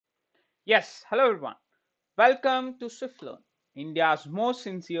Yes, hello everyone. Welcome to Swiflearn, India's most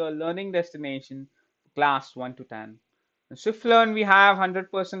sincere learning destination for class 1 to 10. In Swiflearn, we have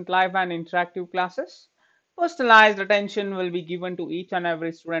 100% live and interactive classes. Personalized attention will be given to each and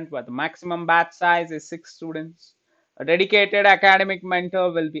every student, where the maximum batch size is 6 students. A dedicated academic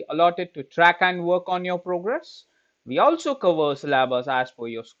mentor will be allotted to track and work on your progress. We also cover syllabus as per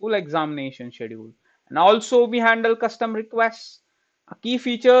your school examination schedule. And also, we handle custom requests. Key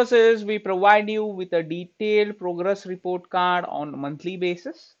features is we provide you with a detailed progress report card on a monthly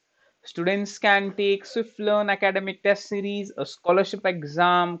basis. Students can take Swiflearn academic test series, a scholarship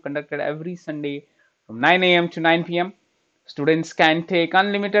exam conducted every Sunday from 9 a.m. to 9 p.m. Students can take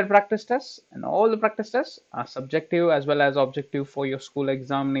unlimited practice tests, and all the practice tests are subjective as well as objective for your school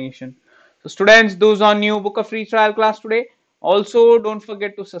examination. So, students, those on new, book a free trial class today. Also, don't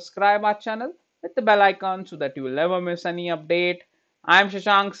forget to subscribe our channel with the bell icon so that you will never miss any update. I'm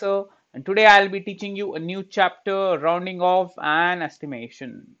Shashank Sir, and today I'll be teaching you a new chapter, rounding off and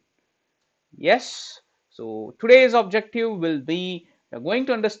estimation. Yes, so today's objective will be we're going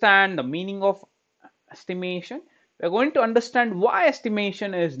to understand the meaning of estimation. We're going to understand why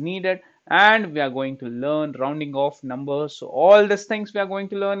estimation is needed, and we are going to learn rounding off numbers. So all these things we are going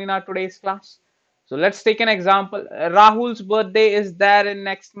to learn in our today's class. So let's take an example. Rahul's birthday is there in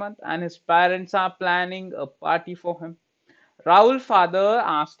next month, and his parents are planning a party for him. Rahul's father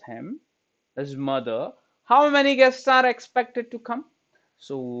asked his mother, how many guests are expected to come?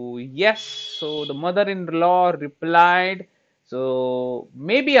 So, yes, so the mother in law replied, so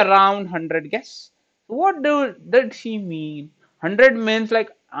maybe around 100 guests. What did she mean? 100 means like,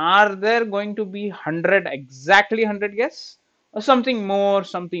 are there going to be 100 exactly 100 guests? Or something more,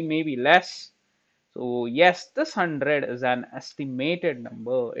 something maybe less? So, yes, this 100 is an estimated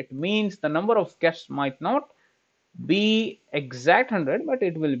number. It means the number of guests might not be exact 100, but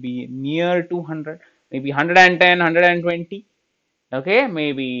it will be near to 100, maybe 110, 120, okay,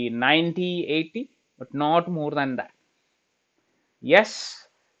 maybe 90, 80, but not more than that. Yes,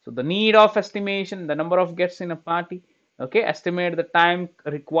 so the need of estimation, the number of guests in a party, okay, estimate the time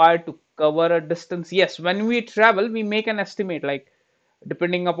required to cover a distance. Yes, when we travel, we make an estimate, like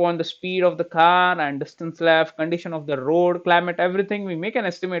depending upon the speed of the car and distance left, condition of the road, climate, everything, we make an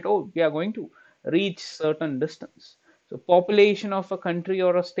estimate. Oh, we are going to reach certain distance. So population of a country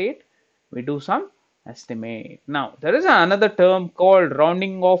or a state, we do some estimate. Now there is another term called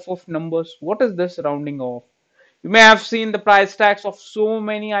rounding off of numbers. What is this rounding off? You may have seen the price tags of so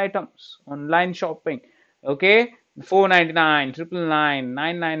many items online shopping. Okay, 499, 999,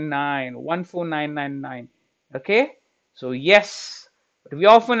 999, 14999. Okay, so yes, but we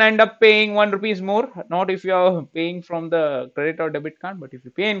often end up paying 1 rupees more. Not if you are paying from the credit or debit card, but if you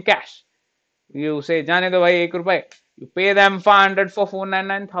pay in cash, you say, "Jane do bhai 1 rupee." You pay them 500 for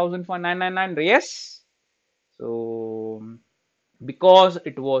 499, 1000 for 999. Yes, so because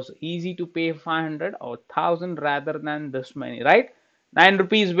it was easy to pay 500 or 1000 rather than this many, right? 9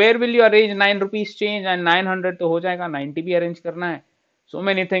 rupees, where will you arrange 9 rupees change, and 900 to ho jayega, 90 bhi arrange karna hai. So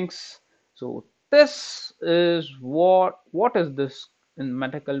many things. So this is what is this in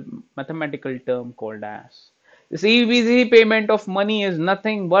mathematical term called as? This easy payment of money is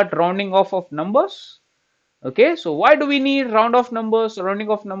nothing but rounding off of numbers. Okay, so why do we need round off numbers? Rounding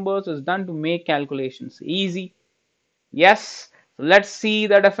off numbers is done to make calculations easy. Yes, so let's see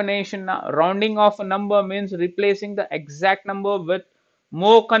the definition now. Rounding off a number means replacing the exact number with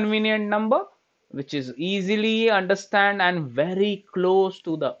more convenient number, which is easily understand and very close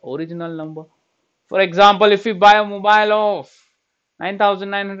to the original number. For example, if we buy a mobile of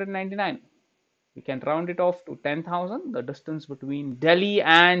 9,999, we can round it off to 10,000. The distance between Delhi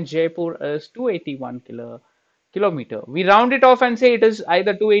and Jaipur is 281 kilometer. We round it off and say it is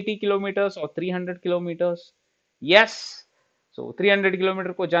either 280 kilometers or 300 kilometers. Yes, so 300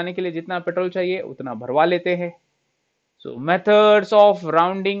 kilometre को जाने के लिए जितना petrol चाहिए उतना भरवा लेते हैं. So methods of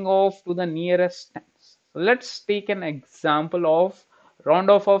rounding off to the nearest tens. So let's take an example of round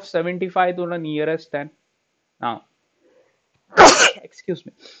off of 75 to the nearest 10. Now, excuse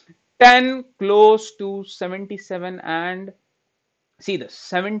me, 10 close to 77, and see this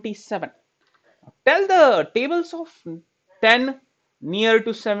 77. Tell the tables of 10 near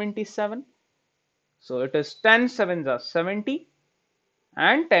to 77. So it is 10 sevens are 70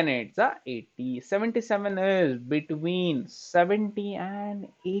 and 10 eights are 80. 77 is between 70 and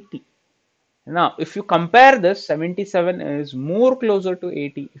 80. Now, if you compare this, 77 is more closer to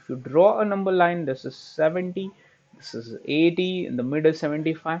 80. If you draw a number line, this is 70, this is 80, in the middle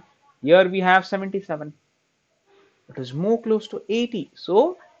 75. Here we have 77. It is more close to 80.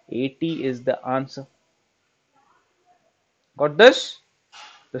 So, 80 is the answer. Got this?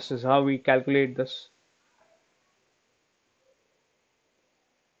 This is how we calculate this.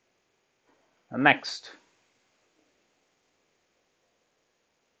 Next.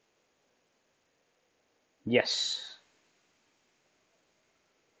 Yes.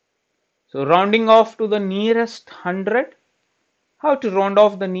 So rounding off to the nearest 100. How to round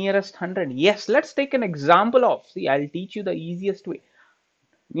off the nearest 100? Yes, let's take an example of. See, I'll teach you the easiest way.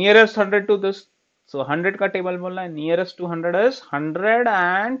 Nearest 100 to this. So 100 का table बोलना है. Nearest to 100 is 100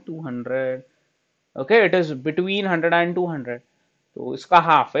 and 200. Okay, it is between 100 and 200. तो इसका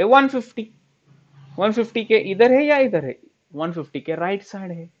half है 150. 150 के इधर है या इधर है? 150 के right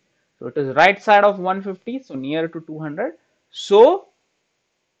side है. So it is right side of 150. So near to 200. So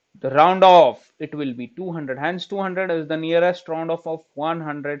the round off, it will be 200. Hence 200 is the nearest round off of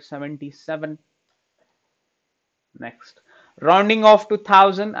 177. Next. Rounding off to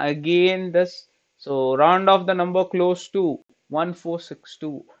 1000. Again this. So round off the number close to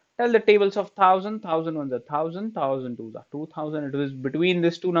 1462. Tell the tables of 1000. 1000 ones are 1000. 1000 twos are 2000. It is between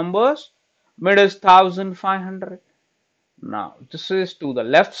these two numbers. Mid is 1500. Now this is to the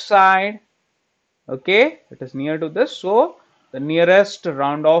left side. Okay. It is near to this. So the nearest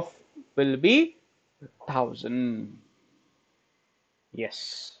round off will be 1000.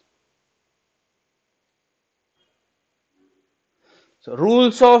 Yes. So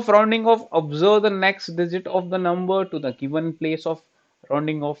rules of rounding off. Observe the next digit of the number to the given place of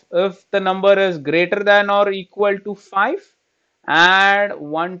rounding off. If the number is greater than or equal to 5, add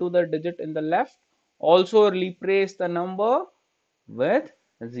 1 to the digit in the left. Also replace the number with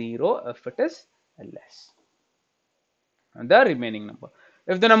 0 if it is less. And the remaining number.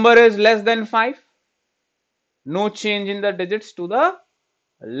 If the number is less than 5, no change in the digits to the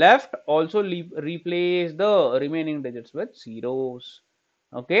left. Also replace the remaining digits with zeros.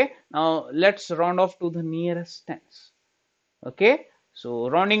 Okay, now let's round off to the nearest tens. Okay, so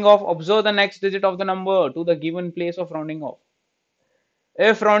rounding off, observe the next digit of the number to the given place of rounding off.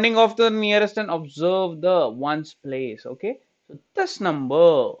 If rounding off to the nearest ten, observe the ones place. Okay, so this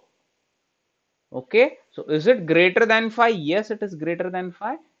number. Okay, so is it greater than 5? Yes, it is greater than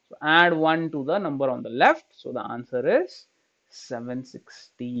 5. So add 1 to the number on the left. So the answer is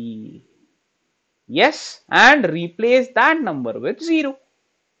 760. Yes, and replace that number with 0.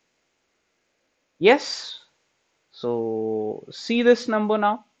 Yes. So see this number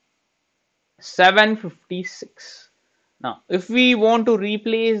now. 756. Now, if we want to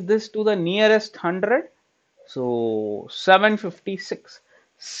replace this to the nearest 100, so 756.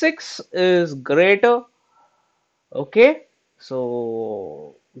 6 is greater. Okay,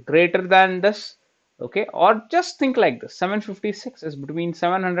 so greater than this. Okay, or just think like this. 756 is between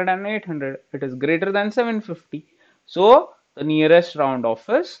 700 and 800. It is greater than 750. So the nearest round off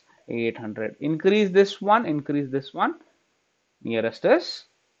is 800. Increase this one, increase this one. Nearest is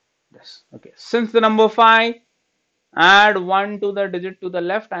this. Okay, since the number 5, add 1 to the digit to the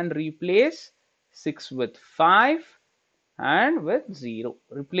left and replace 6 with 5 and with 0.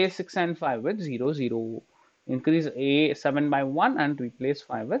 Replace 6 and 5 with 0, 0. Increase a 7 by 1 and replace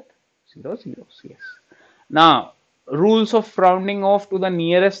 5 with 0, 0. Yes. Now, rules of rounding off to the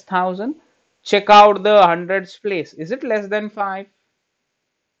nearest 1000. Check out the hundreds place. Is it less than 5?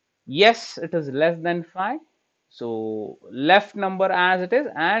 Yes, it is less than 5. So, left number as it is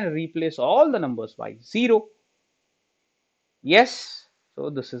and replace all the numbers by 0. Yes.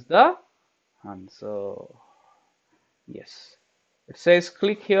 So, this is the answer. Yes. It says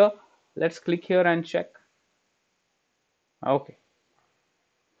click here. Let's click here and check. Okay.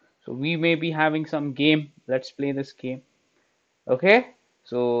 So we may be having some game. Let's play this game. Okay.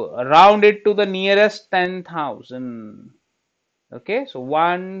 So round it to the nearest 10,000. Okay. So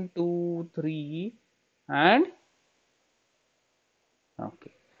 1, 2, 3 and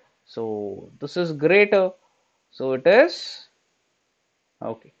okay. So this is greater. So it is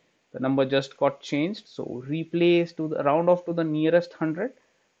okay. The number just got changed. So replace to the round off to the nearest 100.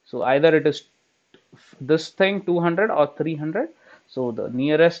 So either it is this thing 200 or 300. So the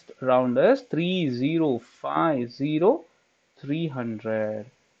nearest round is 3050 300.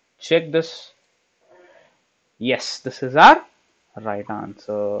 Check this. Yes, this is our right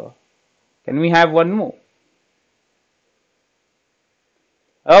answer. Can we have one more?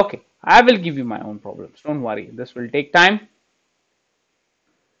 Okay, I will give you my own problems. Don't worry, this will take time.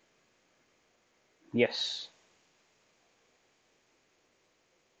 Yes.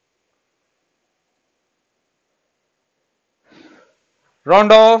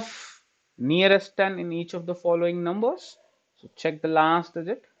 Round off nearest 10 in each of the following numbers. So check the last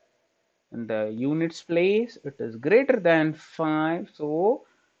digit. In the units place, it is greater than 5. So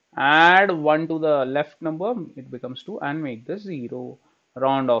add 1 to the left number, it becomes 2 and make this 0.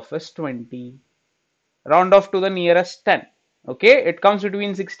 round off is 20. Round off to the nearest 10. Okay, it comes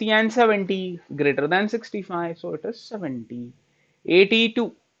between 60 and 70, greater than 65, so it is 70.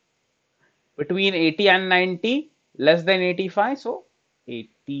 82, between 80 and 90, less than 85, so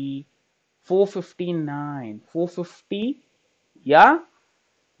 80. 459, 450, yeah.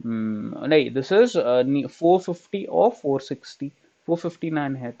 No, this is 450 or 460.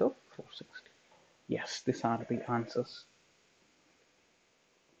 459 है तो 460. Yes, these are the answers.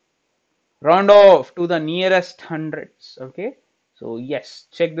 Round off to the nearest hundreds. Okay, so yes,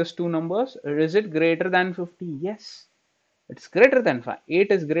 check these two numbers. Is it greater than 50? Yes, it's greater than 5.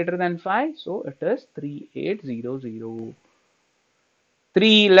 8 is greater than 5, so it is 3800.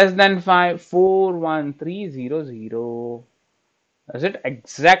 3 less than 5, 41300. Is it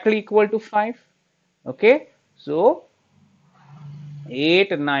exactly equal to 5? Okay, so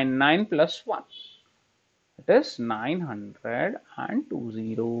 899 plus 1. It is 900 and two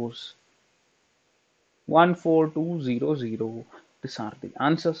zeros. 14200. These are the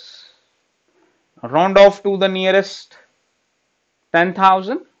answers. Round off to the nearest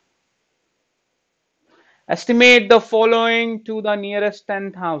 10,000. Estimate the following to the nearest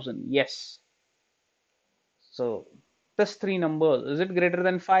 10,000. Yes. So, this three numbers. Is it greater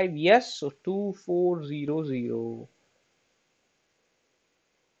than 5? Yes. So, 2400.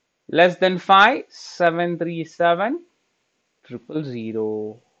 Less than 5? 737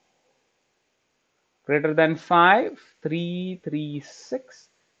 000. Greater than 5? 336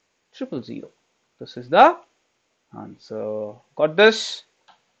 000. This is the answer. Got this?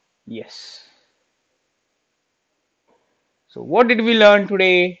 Yes. So what did we learn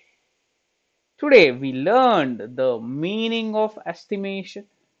today? Today we learned the meaning of estimation,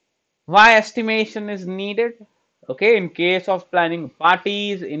 why estimation is needed, okay, in case of planning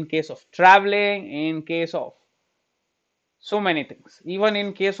parties, in case of traveling, in case of so many things, even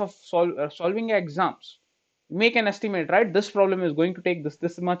in case of solving exams. Make an estimate, right? This problem is going to take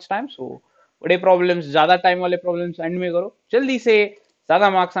this much time, so बड़े problems, ज़्यादा time वाले problems end में करो, जल्दी से ज़्यादा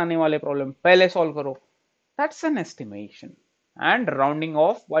marks आने वाले problem पहले solve करो. That's an estimation. And rounding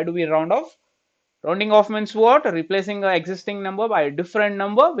off, why do we round off? Rounding off means what? Replacing an existing number by a different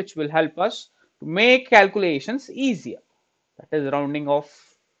number, which will help us to make calculations easier. That is rounding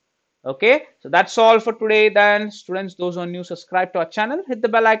off. Okay, so that's all for today then. Students, those on new, subscribe to our channel, hit the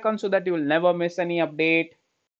bell icon so that you will never miss any update.